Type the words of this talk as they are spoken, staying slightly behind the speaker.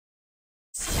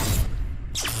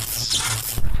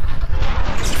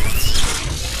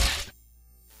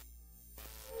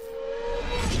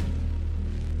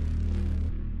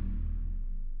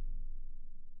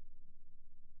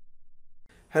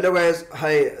Hello guys,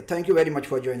 hi, thank you very much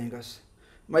for joining us.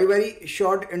 My very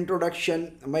short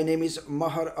introduction, my name is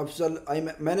Mahar Afzal. I'm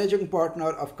a managing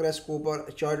partner of Crest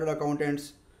Cooper Chartered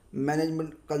Accountants,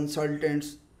 Management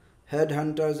Consultants,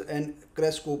 Headhunters and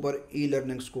Crest Cooper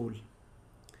e-learning school.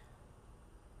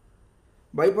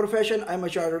 By profession, I'm a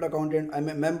Chartered Accountant. I'm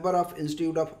a member of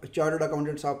Institute of Chartered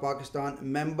Accountants of Pakistan,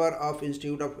 member of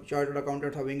Institute of Chartered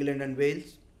Accountants of England and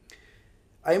Wales.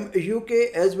 I am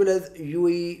UK as well as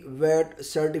UAE VAT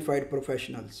certified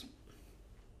professionals.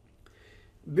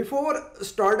 Before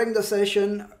starting the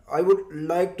session, I would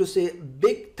like to say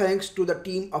big thanks to the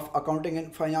team of Accounting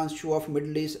and Finance Show of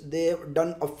Middle East. They have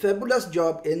done a fabulous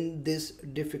job in this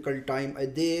difficult time.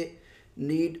 They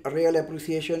need real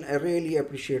appreciation. I really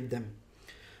appreciate them.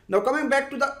 Now coming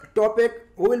back to the topic,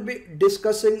 we will be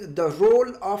discussing the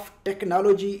role of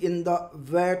technology in the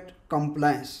VAT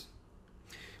compliance.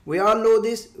 We all know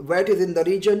this, VAT is in the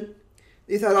region.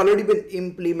 This has already been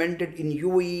implemented in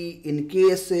UAE, in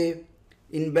KSA,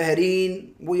 in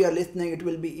Bahrain. We are listening, it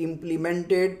will be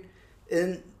implemented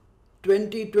in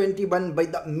 2021, by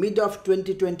the mid of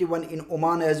 2021 in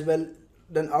Oman as well.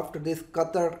 Then after this,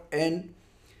 Qatar and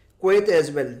Kuwait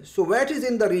as well. So VAT is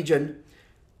in the region.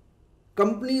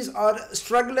 Companies are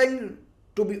struggling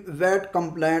to be VAT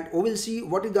compliant. We will see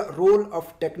what is the role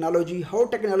of technology, how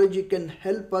technology can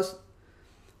help us,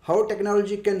 how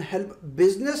technology can help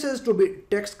businesses to be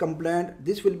tax compliant.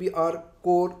 This will be our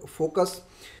core focus.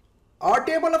 Our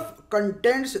table of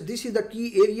contents, this is the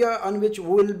key area on which we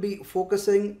will be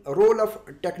focusing. Role of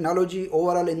technology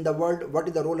overall in the world. What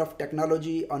is the role of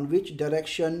technology, on which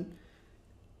direction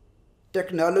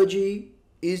technology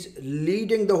is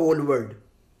leading the whole world.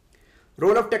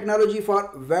 Role of technology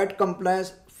for VAT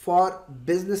compliance for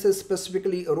businesses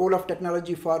specifically, role of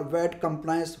technology for VAT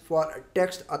compliance for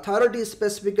tax authorities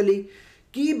specifically,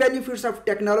 key benefits of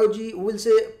technology, we will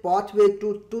say pathway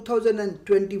to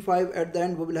 2025. At the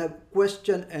end we will have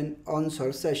question and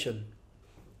answer session.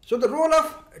 So the role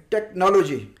of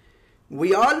technology,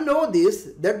 we all know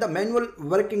this, that the manual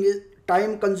working is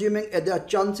time consuming and there are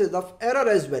chances of error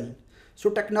as well. So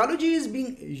technology is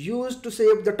being used to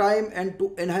save the time and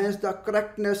to enhance the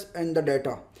correctness and the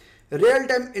data.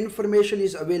 Real-time information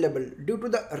is available. Due to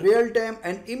the real-time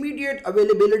and immediate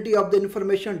availability of the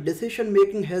information, decision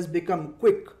making has become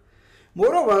quick.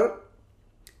 Moreover,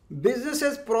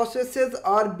 businesses processes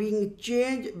are being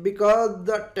changed because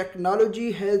the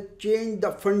technology has changed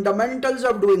the fundamentals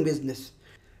of doing business.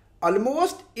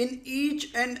 Almost in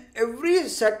each and every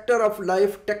sector of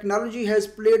life, technology has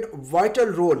played a vital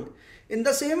role. In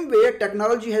the same way,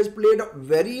 technology has played a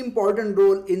very important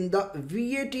role in the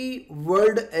VAT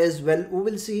world as well. We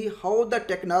will see how the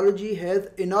technology has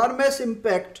enormous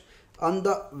impact on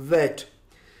the VAT.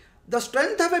 The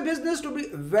strength of a business to be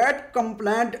VAT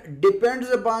compliant depends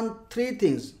upon three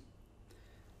things.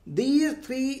 These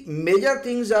three major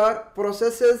things are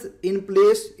processes in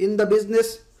place in the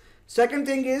business. Second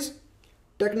thing is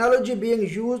technology being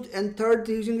used, and third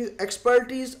thing is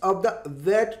expertise of the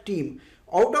VAT team.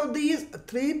 Out of these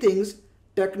three things,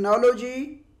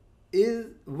 technology is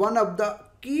one of the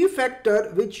key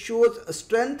factor which shows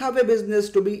strength of a business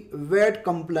to be VAT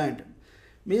compliant.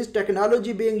 Means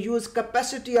technology being used,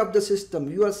 capacity of the system.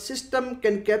 Your system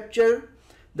can capture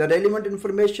the relevant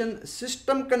information,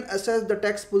 system can assess the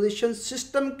tax position,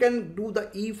 system can do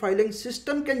the e-filing,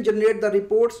 system can generate the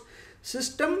reports,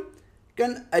 system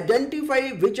can identify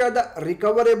which are the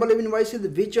recoverable invoices,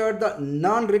 which are the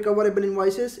non-recoverable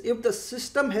invoices. If the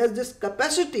system has this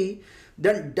capacity,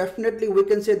 then definitely we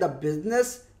can say the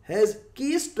business has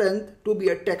key strength to be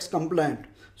a tax compliant.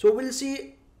 So we'll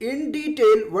see in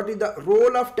detail what is the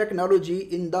role of technology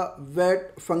in the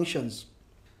VAT functions.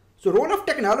 So role of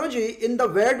technology in the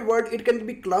VAT world, it can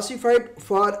be classified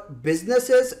for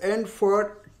businesses and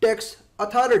for tax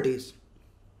authorities.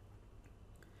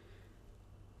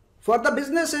 For the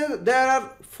businesses, there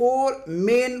are four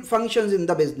main functions in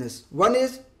the business. One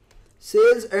is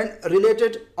sales and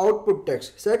related output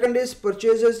tax. Second is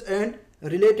purchases and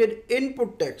related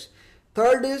input tax.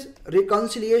 Third is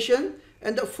reconciliation.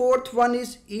 And the fourth one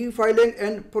is e-filing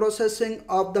and processing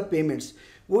of the payments.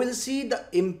 We will see the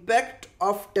impact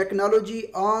of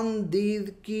technology on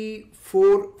these key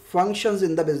four functions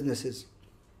in the businesses.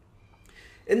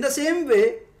 In the same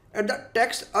way, at the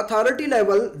tax authority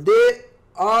level, they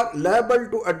are liable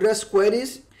to address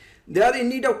queries. They are in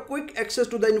need of quick access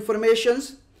to the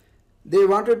informations. They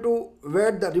wanted to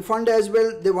VAT the refund as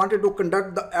well. They wanted to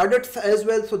conduct the audits as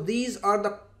well. So these are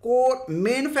the core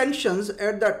main functions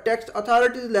at the tax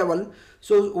authorities level.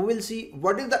 So we will see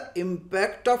what is the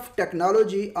impact of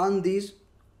technology on these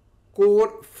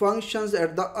core functions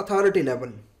at the authority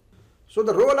level. So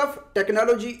the role of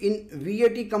technology in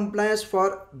VAT compliance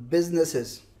for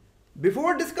businesses.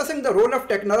 Before discussing the role of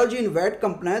technology in VAT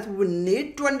compliance, we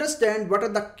need to understand what are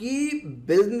the key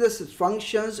business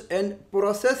functions and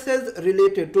processes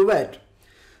related to VAT.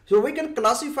 So we can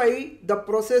classify the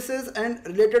processes and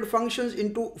related functions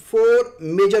into four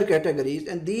major categories,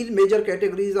 and these major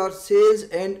categories are sales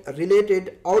and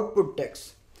related output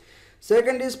tax.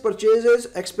 Second is purchases,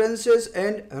 expenses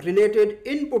and related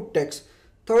input tax.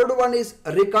 Third one is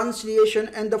reconciliation,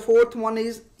 and the fourth one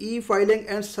is e-filing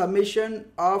and submission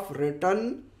of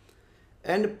return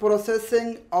and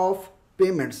processing of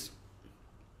payments.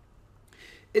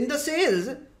 In the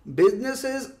sales,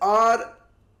 businesses are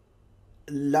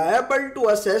liable to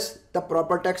assess the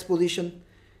proper tax position.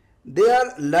 They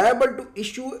are liable to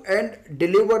issue and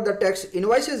deliver the tax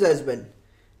invoices as well.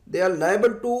 They are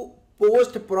liable to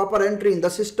post proper entry in the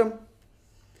system.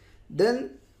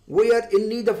 Then we are in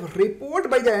need of report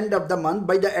by the end of the month,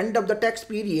 by the end of the tax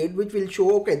period, which will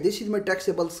show, okay, this is my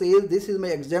taxable sales, this is my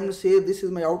exempt sales, this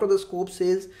is my out of the scope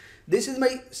sales, this is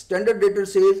my standard rated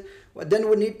sales. Then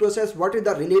we need to assess what is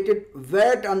the related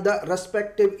VAT on the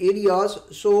respective areas.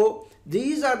 So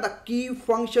these are the key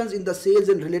functions in the sales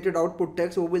and related output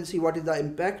tax. So we will see what is the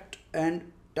impact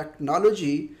and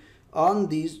technology on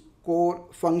these core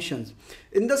functions.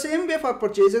 In the same way, for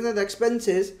purchases and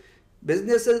expenses,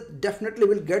 businesses definitely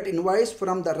will get invoice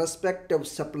from the respective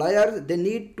suppliers. They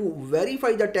need to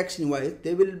verify the tax invoice.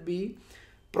 There will be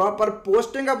proper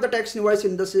posting of the tax invoice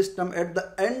in the system. At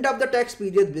the end of the tax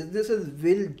period, businesses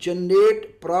will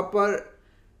generate proper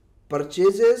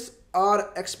purchases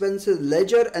or expenses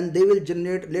ledger, and they will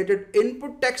generate related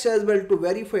input tax as well to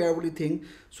verify everything.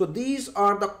 So these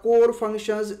are the core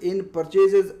functions in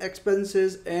purchases,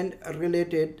 expenses and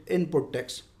related input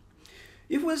tax.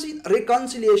 If we see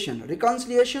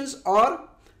reconciliations are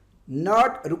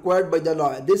not required by the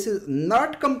law. This is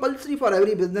not compulsory for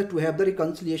every business to have the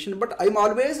reconciliation, but I'm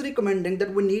always recommending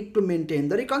that we need to maintain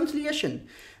the reconciliation.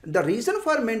 The reason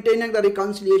for maintaining the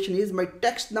reconciliation is my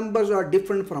tax numbers are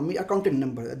different from my accounting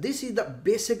number. This is the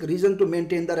basic reason to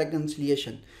maintain the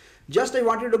reconciliation. Just I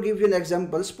wanted to give you an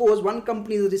example. Suppose one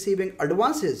company is receiving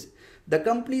advances. The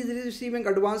company is receiving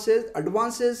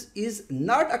advances is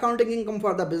not accounting income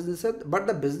for the businesses, but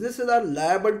the businesses are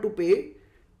liable to pay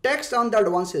tax on the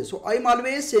advances. So I'm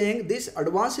always saying this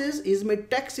advances is my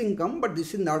tax income, but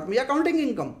this is not my accounting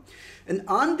income. And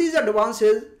on these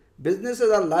advances,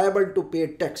 businesses are liable to pay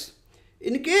tax.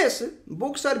 In case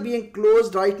books are being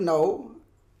closed right now,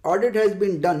 audit has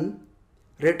been done,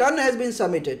 return has been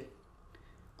submitted.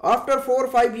 After 4 or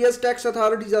 5 years, tax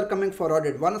authorities are coming for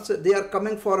audit. Once they are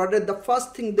coming for audit, the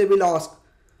first thing they will ask,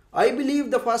 I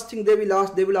believe the first thing they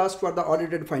will ask for the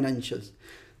audited financials.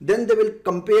 Then they will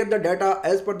compare the data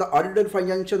as per the audited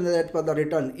financials and as per the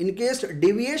return. In case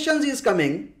deviations is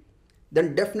coming,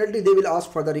 then definitely they will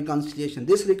ask for the reconciliation.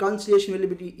 This reconciliation will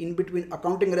be in between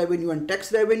accounting revenue and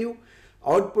tax revenue,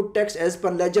 output tax as per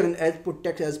ledger and output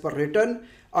tax as per return,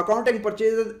 accounting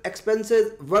purchases,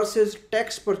 expenses versus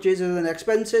tax purchases and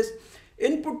expenses,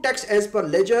 input tax as per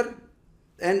ledger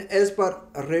and as per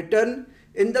return.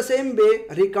 In the same way,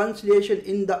 reconciliation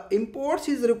in the imports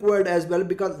is required as well,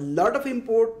 because a lot of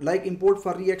import, like import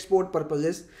for re-export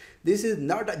purposes, this is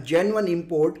not a genuine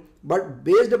import, but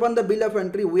based upon the bill of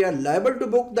entry, we are liable to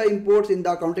book the imports in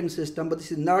the accounting system, but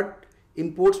this is not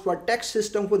imports for tax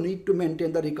system. We need to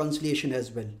maintain the reconciliation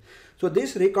as well. So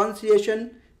this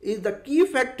reconciliation is the key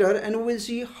factor, and we will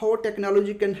see how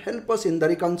technology can help us in the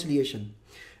reconciliation.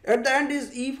 At the end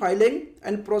is e-filing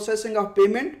and processing of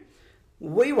payment.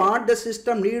 We want the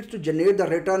system needs to generate the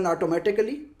return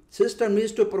automatically. System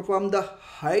needs to perform the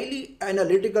highly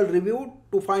analytical review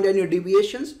to find any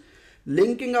deviations.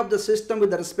 Linking of the system with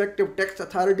the respective tax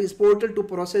authorities portal to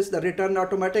process the return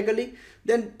automatically.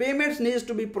 Then payments needs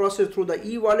to be processed through the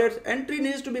e-wallets. Entry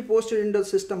needs to be posted in the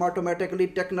system automatically.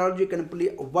 Technology can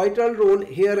play a vital role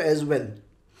here as well.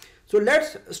 So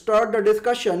let's start the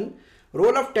discussion.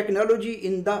 Role of technology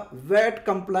in the VAT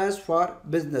compliance for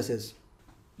businesses.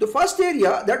 The first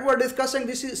area that we're discussing,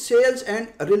 this is sales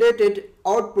and related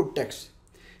output tax.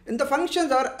 And the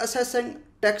functions are assessing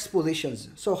tax positions.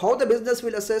 So how the business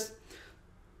will assess?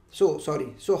 So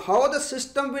how the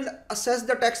system will assess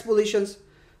the tax positions?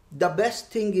 The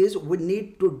best thing is we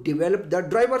need to develop the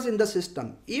drivers in the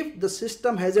system. If the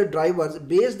system has a drivers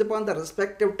based upon the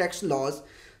respective tax laws,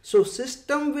 so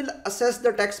system will assess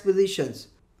the tax positions.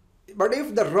 But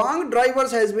if the wrong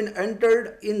drivers has been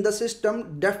entered in the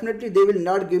system, definitely they will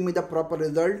not give me the proper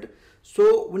result.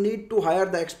 So we need to hire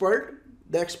the expert.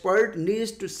 The expert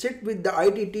needs to sit with the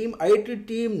IT team. IT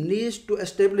team needs to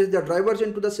establish the drivers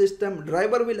into the system.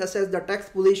 Driver will assess the tax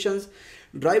positions.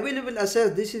 Driver will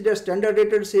assess this is the standard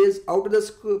rated sales, out of the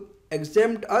scope,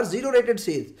 exempt or zero rated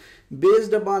sales.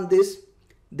 Based upon this,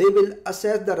 they will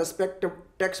assess the respective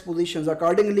tax positions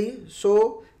accordingly.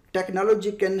 So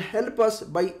technology can help us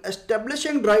by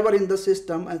establishing driver in the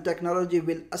system, and technology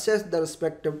will assess the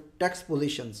respective tax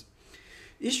positions.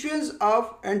 Issuance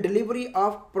of and delivery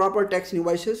of proper tax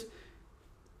invoices.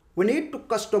 We need to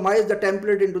customize the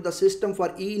template into the system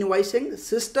for e-invoicing.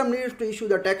 System needs to issue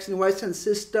the tax invoice and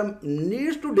system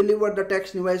needs to deliver the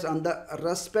tax invoice on the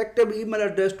respective email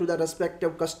address to the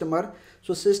respective customer.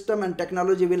 So system and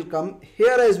technology will come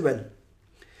here as well.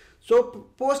 So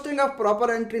posting of proper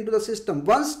entry into the system.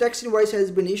 Once tax invoice has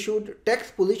been issued,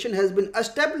 tax position has been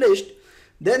established,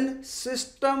 then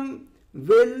system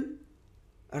will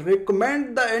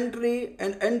recommend the entry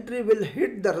and entry will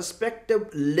hit the respective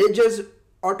ledgers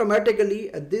automatically.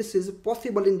 This is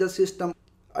possible in the system.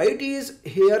 IT is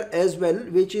here as well,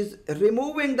 which is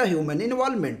removing the human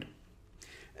involvement.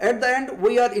 At the end,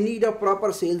 we are in need of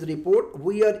proper sales report.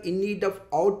 We are in need of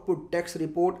output tax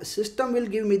report. System will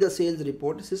give me the sales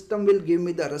report. System will give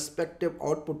me the respective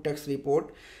output tax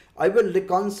report. I will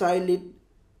reconcile it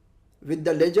with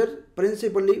the ledger.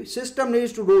 Principally, system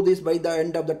needs to do this by the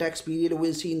end of the tax period.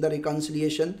 We'll see in the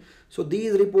reconciliation. So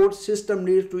these reports, system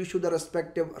needs to issue the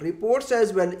respective reports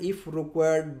as well if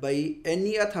required by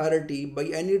any authority, by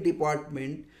any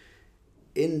department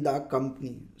in the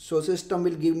company. So system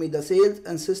will give me the sales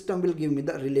and system will give me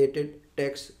the related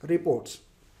tax reports.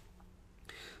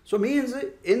 So means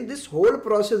in this whole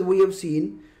process we have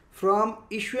seen from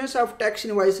issuance of tax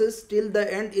invoices till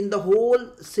the end, in the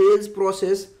whole sales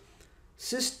process,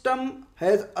 system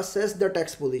has assessed the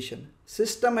tax position.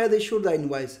 System has issued the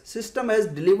invoice. System has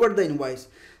delivered the invoice.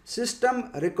 System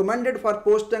recommended for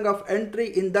posting of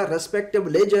entry in the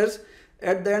respective ledgers.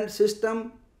 At the end,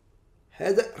 system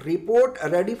has a report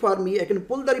ready for me. I can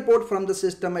pull the report from the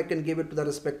system. I can give it to the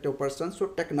respective person. So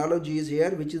technology is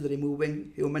here, which is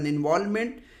removing human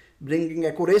involvement, bringing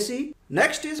accuracy.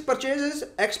 Next is purchases,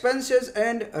 expenses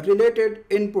and related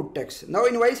input tax. Now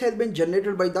invoice has been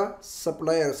generated by the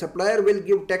supplier. Supplier will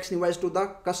give tax invoice to the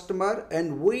customer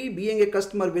and we being a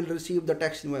customer will receive the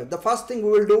tax invoice. The first thing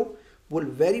we will do, we'll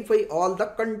verify all the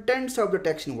contents of the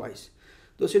tax invoice.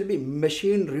 Those will be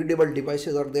machine readable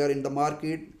devices are there in the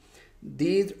market.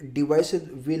 These devices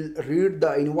will read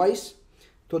the invoice.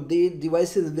 So these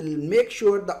devices will make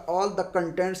sure that all the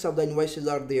contents of the invoices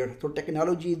are there. So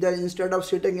technology is there. Instead of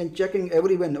sitting and checking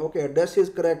everyone, okay, address is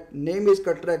correct, name is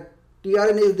correct,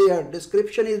 TRN is there,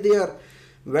 description is there,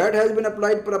 VAT has been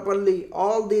applied properly,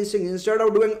 all these things. Instead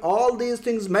of doing all these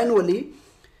things manually,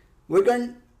 we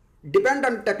can depend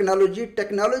on technology.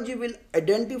 Technology will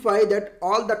identify that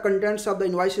all the contents of the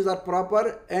invoices are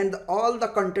proper and all the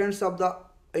contents of the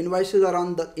invoices are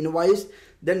on the invoice.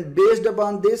 Then based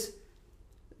upon this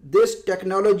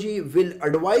technology will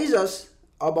advise us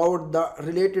about the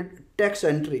related tax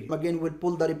entry. Again, we'll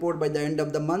pull the report by the end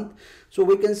of the month. So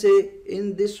we can say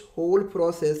in this whole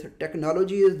process,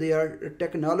 technology is there.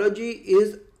 Technology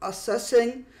is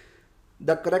assessing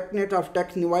the correctness of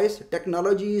tax invoice.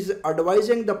 Technology is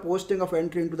advising the posting of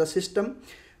entry into the system.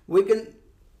 We can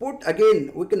put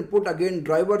again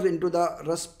drivers into the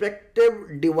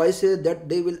respective devices that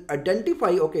they will identify,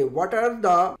 okay, what are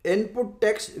the input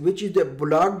tax which is the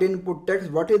blocked input tax,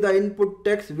 what is the input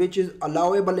tax which is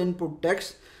allowable input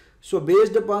tax. So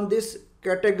based upon this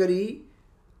category,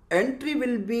 entry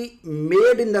will be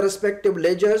made in the respective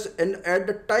ledgers and at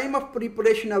the time of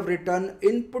preparation of return,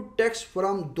 input tax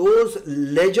from those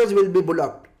ledgers will be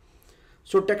blocked.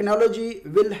 So technology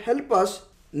will help us.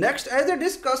 Next, as I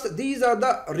discussed, these are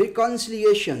the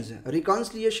reconciliations.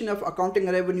 Reconciliation of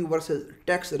accounting revenue versus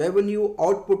tax revenue,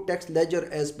 output tax ledger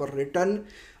as per return,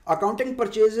 accounting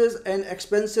purchases and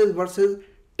expenses versus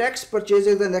tax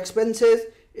purchases and expenses,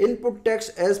 input tax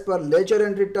as per ledger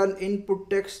and return,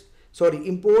 imports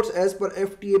as per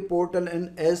FTA portal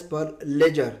and as per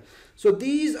ledger. So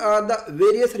these are the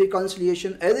various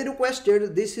reconciliation. As I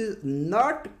requested, this is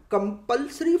not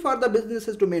compulsory for the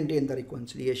businesses to maintain the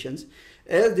reconciliations,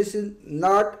 as this is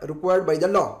not required by the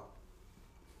law.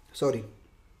 So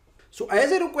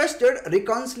as I requested,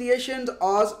 reconciliations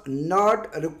are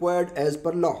not required as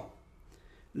per law.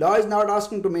 Law is not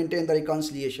asking to maintain the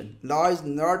reconciliation. Law is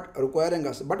not requiring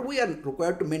us, but we are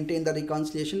required to maintain the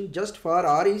reconciliation just for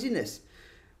our easiness.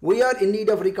 We are in need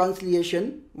of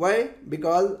reconciliation. Why?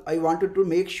 Because I wanted to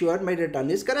make sure my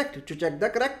return is correct, to check the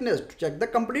correctness, to check the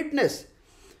completeness.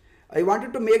 I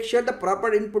wanted to make sure the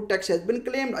proper input tax has been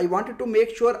claimed. I wanted to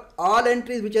make sure all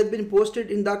entries which has been posted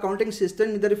in the accounting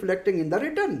system is reflecting in the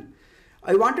return.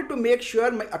 I wanted to make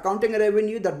sure my accounting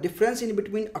revenue, the difference in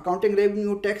between accounting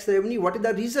revenue, tax revenue, what is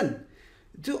the reason?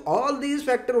 So all these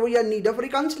factors we are need of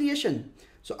reconciliation.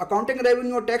 So accounting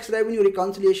revenue or tax revenue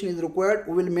reconciliation is required.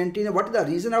 We will maintain what is the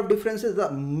reason of differences,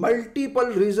 the multiple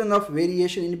reason of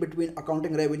variation in between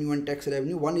accounting revenue and tax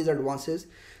revenue. One is advances,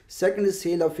 second is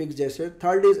sale of fixed assets,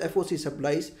 third is FOC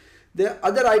supplies. There are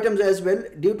other items as well.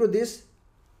 Due to this,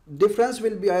 difference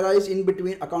will be arise in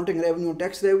between accounting revenue and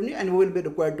tax revenue, and we will be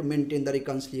required to maintain the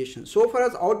reconciliation. So far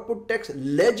as output tax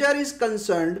ledger is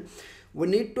concerned, we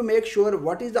need to make sure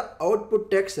what is the output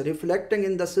tax reflecting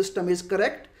in the system is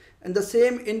correct, and the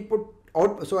same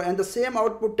the same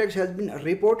output tax has been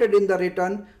reported in the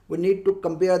return. We need to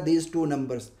compare these two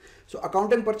numbers. So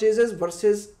accounting purchases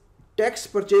versus tax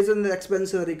purchases and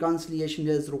expenses reconciliation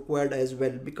is required as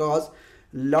well, because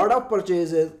lot of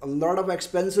purchases, a lot of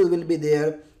expenses will be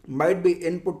there. Might be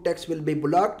input tax will be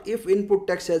blocked. If input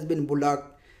tax has been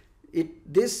blocked,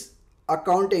 this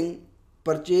accounting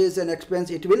purchase and expense,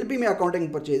 it will be my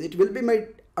accounting purchase, it will be my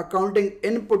accounting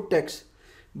input tax,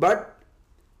 but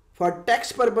for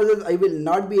tax purposes I will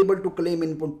not be able to claim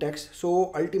input tax.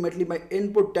 So ultimately my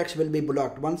input tax will be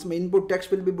blocked. Once my input tax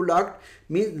will be blocked,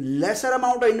 means lesser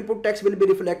amount of input tax will be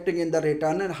reflecting in the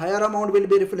return and higher amount will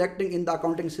be reflecting in the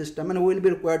accounting system, and we will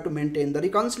be required to maintain the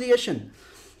reconciliation.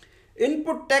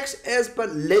 Input tax as per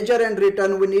ledger and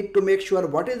return, we need to make sure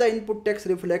what is the input tax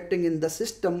reflecting in the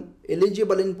system.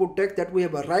 Eligible input tax that we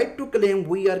have a right to claim,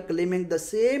 we are claiming the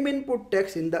same input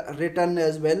tax in the return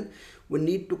as well. We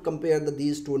need to compare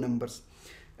these two numbers.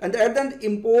 And at the end,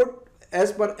 import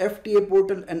as per FTA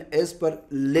portal and as per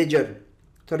ledger.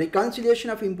 So reconciliation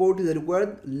of import is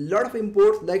required. Lot of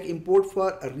imports, like import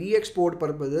for re-export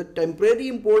purposes, temporary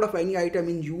import of any item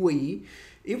in UAE.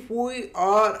 If we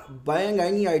are buying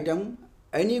any item,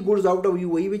 any goods out of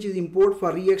UAE which is import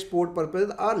for re-export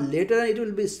purpose, or later it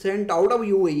will be sent out of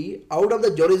UAE, out of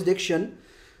the jurisdiction,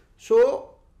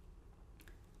 so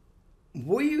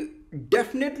we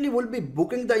definitely will be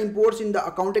booking the imports in the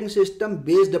accounting system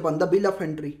based upon the bill of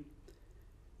entry.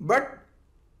 But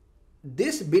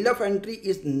this bill of entry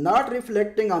is not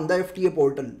reflecting on the FTA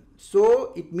portal.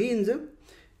 So it means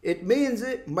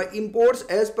my imports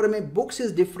as per my books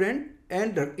is different,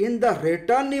 and in the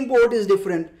return import is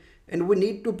different, and we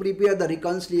need to prepare the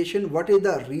reconciliation. What is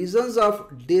the reasons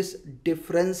of this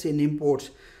difference in imports?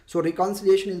 So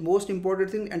reconciliation is most important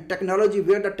thing. And technology,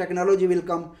 where the technology will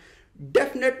come,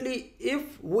 definitely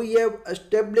if we have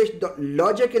established the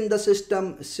logic in the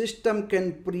system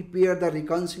can prepare the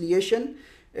reconciliation,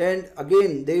 and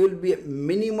again there will be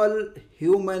minimal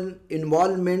human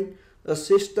involvement. The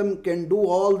system can do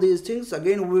all these things.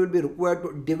 Again, we will be required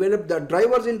to develop the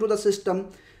drivers into the system,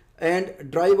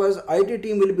 and drivers IT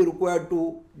team will be required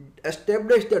to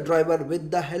establish the driver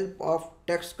with the help of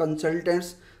tax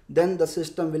consultants. Then the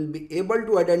system will be able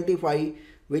to identify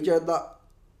which are the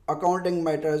accounting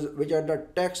matters, which are the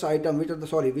tax item, which are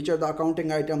the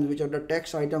accounting items, which are the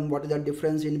tax item, what is the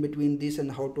difference in between this, and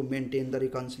how to maintain the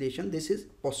reconciliation. This is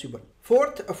possible.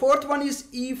 Fourth one is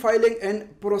e-filing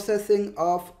and processing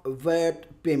of VAT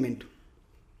payment.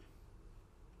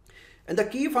 And the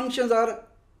key functions are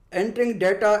entering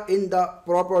data in the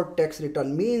proper tax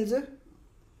return. Means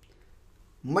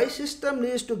my system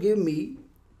needs to give me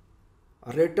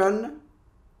a return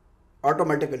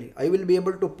automatically. I will be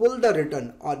able to pull the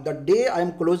return on the day I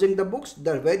am closing the books.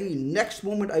 The very next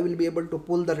moment I will be able to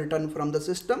pull the return from the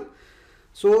system.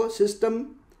 So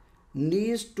system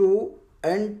needs to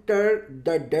enter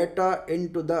the data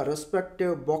into the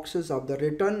respective boxes of the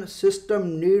return.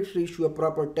 System needs to issue a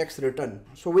proper tax return.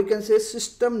 So we can say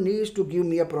system needs to give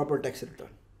me a proper tax return.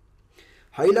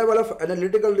 High level of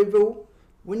analytical review.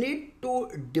 We need to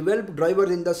develop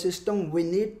drivers in the system. We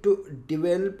need to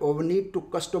develop, or we need to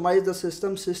customize the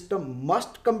system. System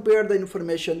must compare the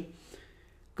information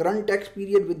current tax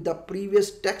period with the previous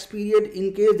tax period.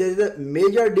 In case there is a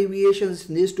major deviations,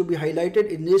 needs to be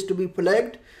highlighted, it needs to be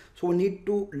flagged. So we need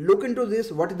to look into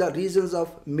this, what are the reasons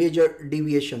of major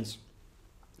deviations.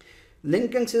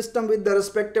 Linking system with the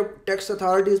respective tax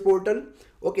authorities portal.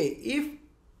 Okay, if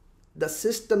the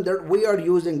system that we are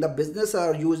using, the business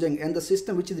are using, and the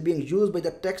system which is being used by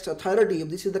the tax authority, if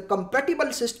this is the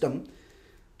compatible system,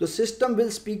 the system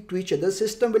will speak to each other,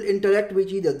 system will interact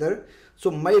with each other. So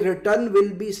my return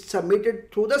will be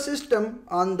submitted through the system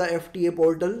on the FTA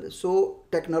portal. So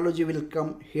technology will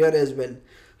come here as well.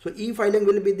 So e-filing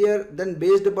will be there. Then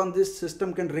based upon this,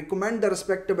 system can recommend the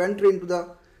respective entry into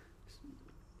the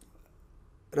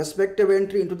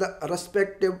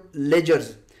respective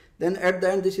ledgers. Then at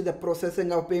the end, this is the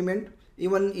processing of payment.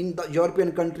 Even in the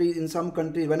European countries, in some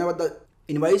countries, whenever the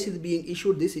invoice is being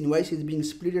issued, this invoice is being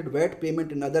split at VAT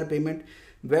payment and other payment.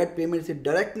 VAT payments is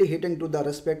directly hitting to the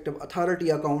respective authority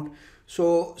account.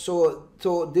 So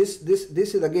this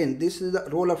is again, this is the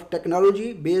role of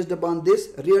technology. Based upon this,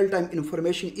 real-time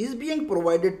information is being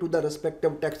provided to the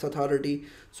respective tax authority.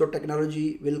 So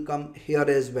technology will come here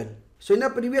as well. So in the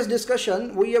previous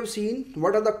discussion, we have seen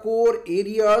what are the core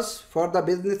areas for the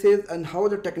businesses and how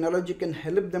the technology can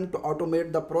help them to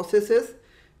automate the processes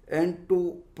and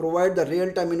to provide the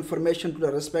real-time information to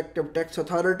the respective tax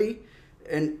authority,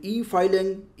 and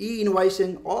e-filing,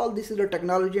 e-invoicing. All this is the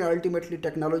technology, and ultimately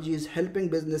technology is helping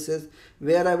businesses.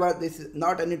 Wherever this is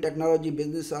not any technology,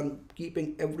 businesses are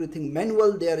keeping everything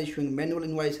manual. They are issuing manual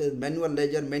invoices, manual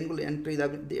ledger, manual entries.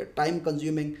 They are time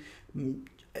consuming.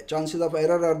 Chances of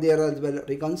error are there as well.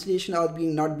 Reconciliation are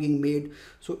not being made.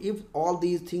 So if all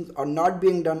these things are not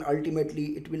being done,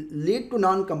 ultimately it will lead to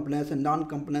non-compliance, and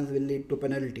non-compliance will lead to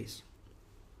penalties.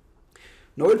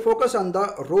 Now we'll focus on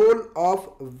the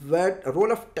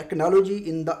role of technology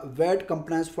in the VAT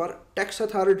compliance for tax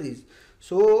authorities.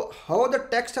 So how the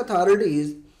tax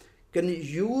authorities can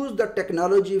use the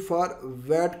technology for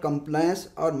VAT compliance,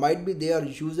 or might be they are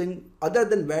using other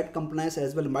than VAT compliance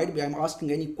as well. Might be I'm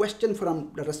asking any question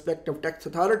from the respective tax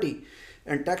authority,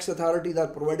 and tax authorities are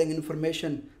providing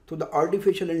information to the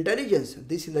artificial intelligence.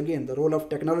 This is again the role of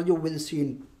technology.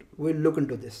 We'll look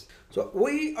into this. So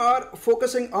we are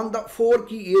focusing on the 4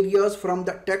 key areas from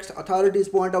the tax authorities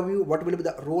point of view. What will be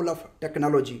the role of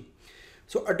technology?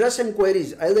 So addressing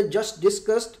queries, as I just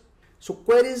discussed. So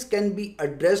queries can be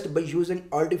addressed by using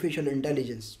artificial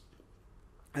intelligence.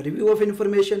 A review of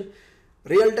information,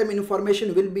 real-time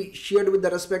information will be shared with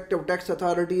the respective tax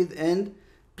authorities, and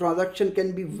transaction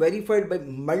can be verified by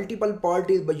multiple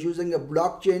parties by using a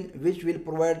blockchain, which will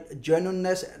provide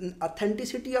genuineness and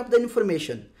authenticity of the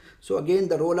information. So again,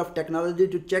 the role of technology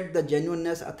to check the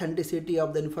genuineness, authenticity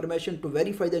of the information, to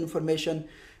verify the information,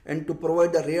 and to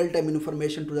provide the real-time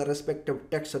information to the respective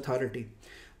tax authority.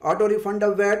 Auto refund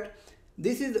of VAT.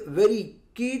 This is very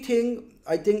key thing.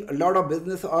 I think a lot of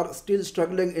businesses are still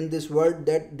struggling in this world,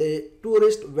 that the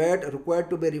tourist VAT required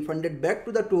to be refunded back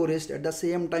to the tourist at the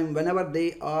same time whenever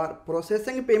they are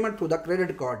processing payment through the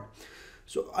credit card.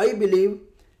 So I believe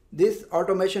this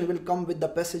automation will come with the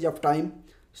passage of time.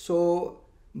 So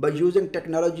by using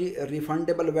technology, a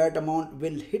refundable VAT amount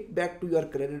will hit back to your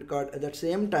credit card at the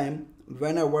same time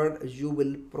whenever you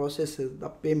will process the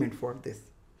payment for this.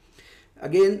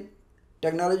 Again,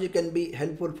 technology can be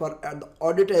helpful for the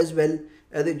audit as well.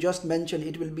 As I just mentioned,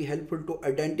 it will be helpful to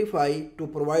identify, to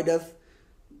provide us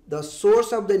the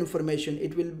source of the information.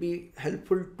 It will be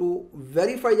helpful to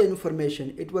verify the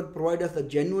information. It will provide us the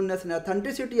genuineness and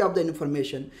authenticity of the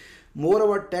information.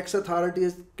 Moreover, tax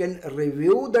authorities can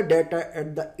review the data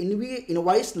at the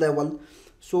invoice level.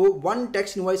 So one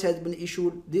tax invoice has been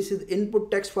issued. This is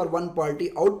input tax for one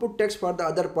party, output tax for the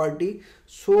other party.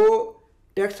 So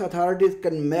tax authorities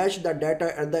can match the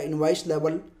data at the invoice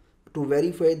level to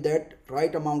verify that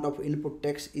right amount of input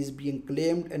tax is being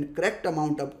claimed and correct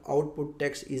amount of output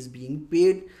tax is being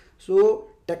paid. So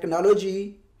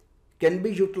technology can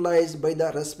be utilized by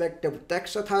the respective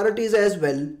tax authorities as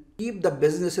well, keep the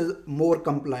businesses more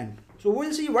compliant. So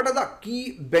we'll see what are the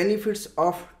key benefits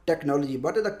of technology.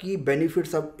 What are the key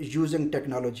benefits of using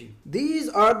technology? These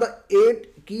are the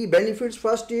 8 key benefits.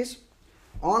 First is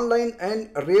online and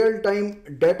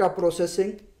real-time data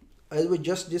processing. As we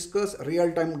just discussed,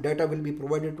 real-time data will be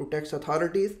provided to tax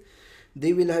authorities.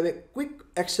 They will have a quick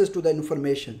access to the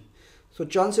information. So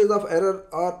chances of error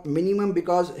are minimum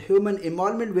because human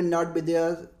involvement will not be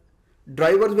there.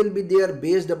 Drivers will be there.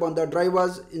 Based upon the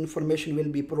drivers, information will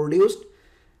be produced.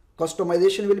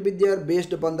 Customization will be there.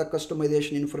 Based upon the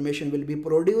customization, information will be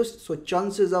produced. So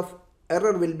chances of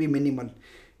error will be minimal.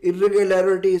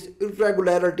 Irregularities,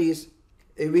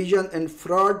 evasion and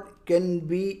fraud can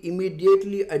be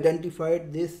immediately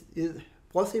identified. This is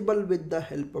possible with the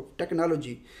help of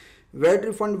technology. VAT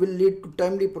refund will lead to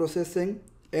timely processing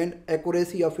and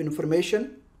accuracy of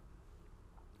information.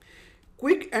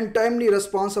 Quick and timely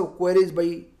response of queries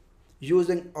by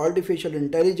using artificial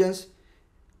intelligence.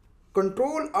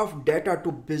 Control of data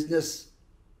to business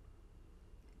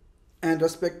and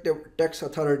respective tax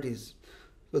authorities.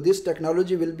 So this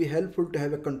technology will be helpful to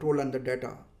have a control on the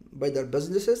data by the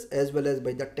businesses as well as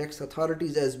by the tax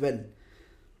authorities as well.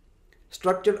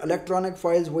 Structured electronic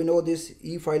files, we know this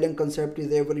e-filing concept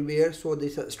is everywhere. So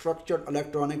this is a structured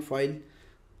electronic file,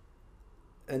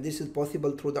 and this is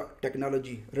possible through the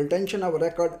technology. Retention of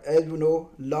record, as you know,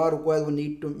 law requires we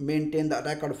need to maintain the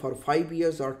record for 5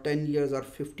 years or 10 years or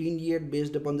 15 years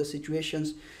based upon the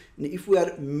situations. And if we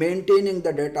are maintaining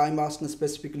the data, I'm asking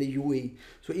specifically UAE.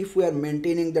 So if we are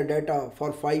maintaining the data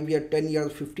for 5 years, 10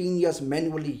 years, 15 years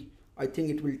manually, I think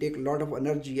it will take a lot of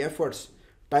energy, efforts,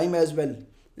 time as well.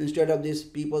 Instead of this,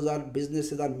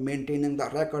 businesses are maintaining the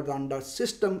record on the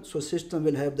system, so system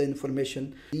will have the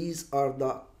information. These are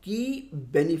the key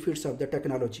benefits of the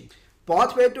technology.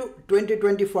 Pathway to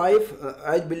 2025,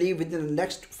 I believe within the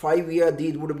next 5 years,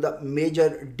 these would be the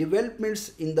major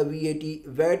developments in the VAT.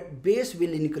 VAT base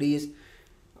will increase.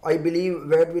 I believe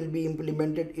VAT will be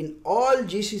implemented in all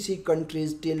GCC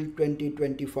countries till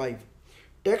 2025.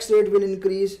 Tax rate will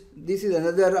increase. This is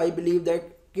another, I believe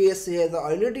that KSA has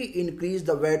already increased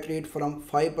the VAT rate from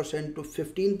 5% to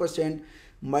 15%.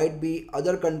 Might be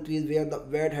other countries where the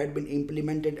VAT had been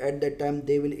implemented at that time,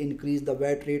 they will increase the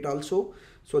VAT rate also.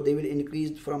 So they will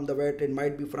increase from the VAT rate,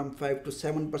 might be from 5 to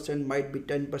 7%, might be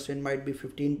 10%, might be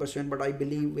 15%. But I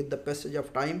believe with the passage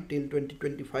of time till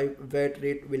 2025, VAT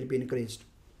rate will be increased.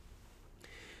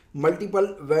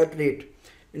 Multiple VAT rate.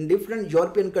 In different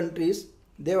European countries,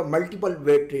 there are multiple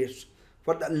VAT rates.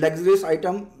 For the luxurious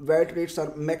item, VAT rates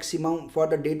are maximum. For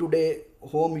the day-to-day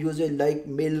home usage like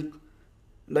milk,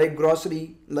 like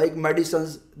grocery, like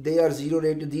medicines, they are zero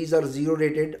rated. These are zero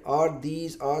rated, or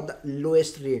these are the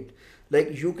lowest rate.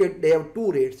 Like UK, they have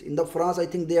 2 rates. In the France, I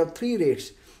think they have 3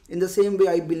 rates. In the same way,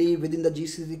 I believe within the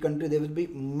GCC country, there will be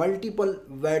multiple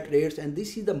VAT rates, and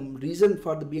this is the reason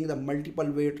for being the multiple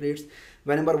VAT rates.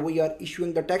 Whenever we are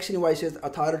issuing the tax invoices,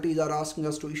 authorities are asking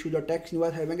us to issue the tax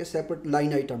invoice having a separate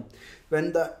line item.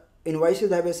 When the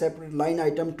invoices have a separate line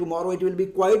item, tomorrow it will be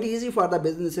quite easy for the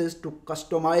businesses to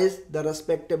customize the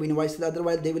respective invoices.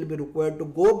 Otherwise, they will be required to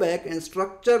go back and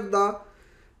restructure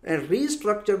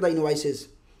the invoices.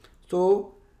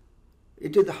 So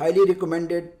it is highly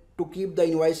recommended to keep the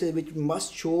invoices which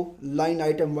must show line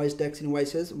item wise tax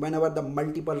invoices. Whenever the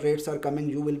multiple rates are coming,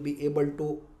 you will be able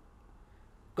to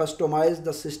customize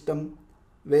the system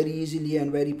very easily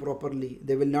and very properly.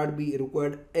 There will not be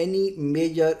required any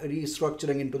major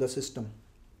restructuring into the system.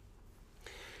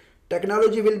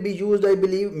 Technology will be used, I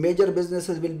believe major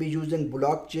businesses will be using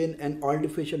blockchain and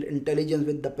artificial intelligence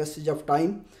with the passage of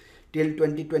time till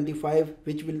 2025,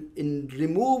 which will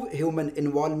remove human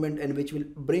involvement and which will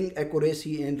bring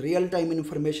accuracy, and real-time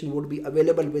information would be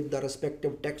available with the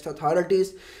respective tax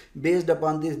authorities. Based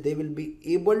upon this, they will be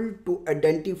able to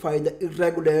identify the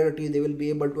irregularity, they will be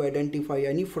able to identify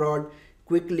any fraud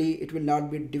quickly. It will not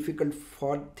be difficult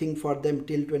thing for them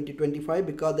till 2025,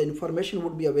 because the information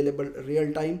would be available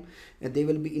real time, and they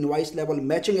will be invoice level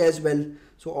matching as well.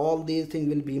 So all these things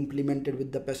will be implemented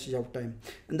with the passage of time.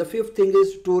 And the 5th thing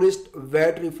is tourist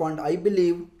VAT refund. I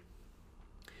believe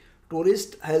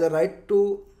tourist has a right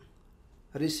to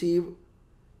receive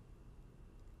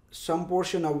some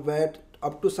portion of VAT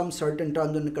up to some certain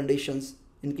terms and conditions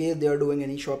in case they are doing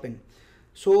any shopping.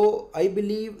 So I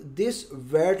believe this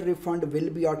VAT refund will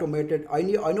be automated. I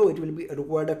know it will be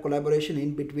required a collaboration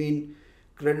in between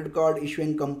credit card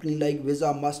issuing company like Visa,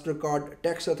 MasterCard,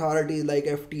 tax authorities like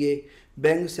FTA,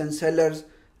 banks and sellers.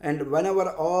 And whenever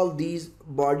all these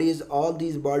players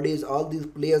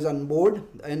on board,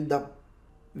 and the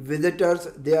visitors,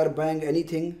 they are buying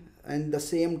anything, and the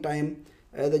same time,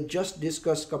 as I just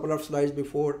discussed couple of slides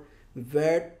before,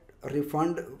 VAT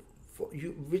refund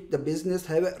which the business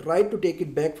have a right to take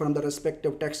it back from the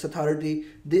respective tax authority.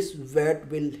 This VAT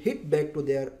will hit back to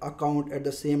their account at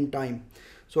the same time.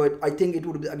 So I think it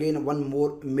would be again one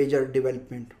more major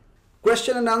development.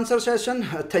 Question and answer session.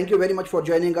 Thank you very much for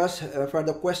joining us. For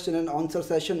the question and answer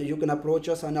session, you can approach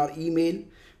us on our email,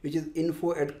 which is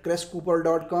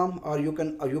info@crestcooper.com, or you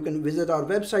can visit our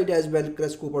website as well,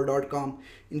 crestcooper.com.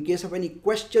 In case of any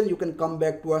question, you can come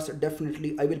back to us.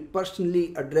 Definitely, I will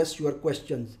personally address your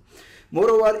questions.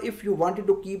 Moreover, if you wanted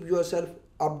to keep yourself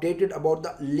updated about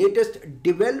the latest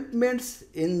developments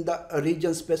in the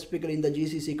region, specifically in the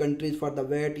GCC countries, for the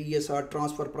VAT, ESR,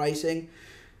 transfer pricing,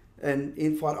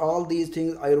 and for all these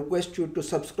things, I request you to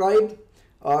subscribe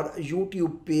our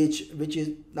YouTube page, which is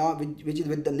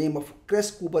with the name of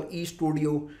Crest Cooper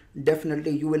eStudio.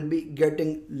 Definitely you will be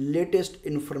getting latest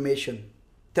information.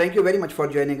 Thank you very much for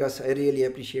joining us. I really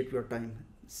appreciate your time.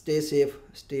 Stay safe,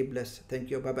 stay blessed. Thank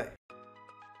you. Bye bye.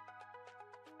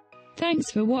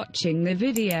 Thanks for watching the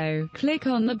video. Click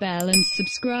on the bell and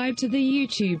subscribe to the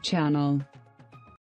YouTube channel.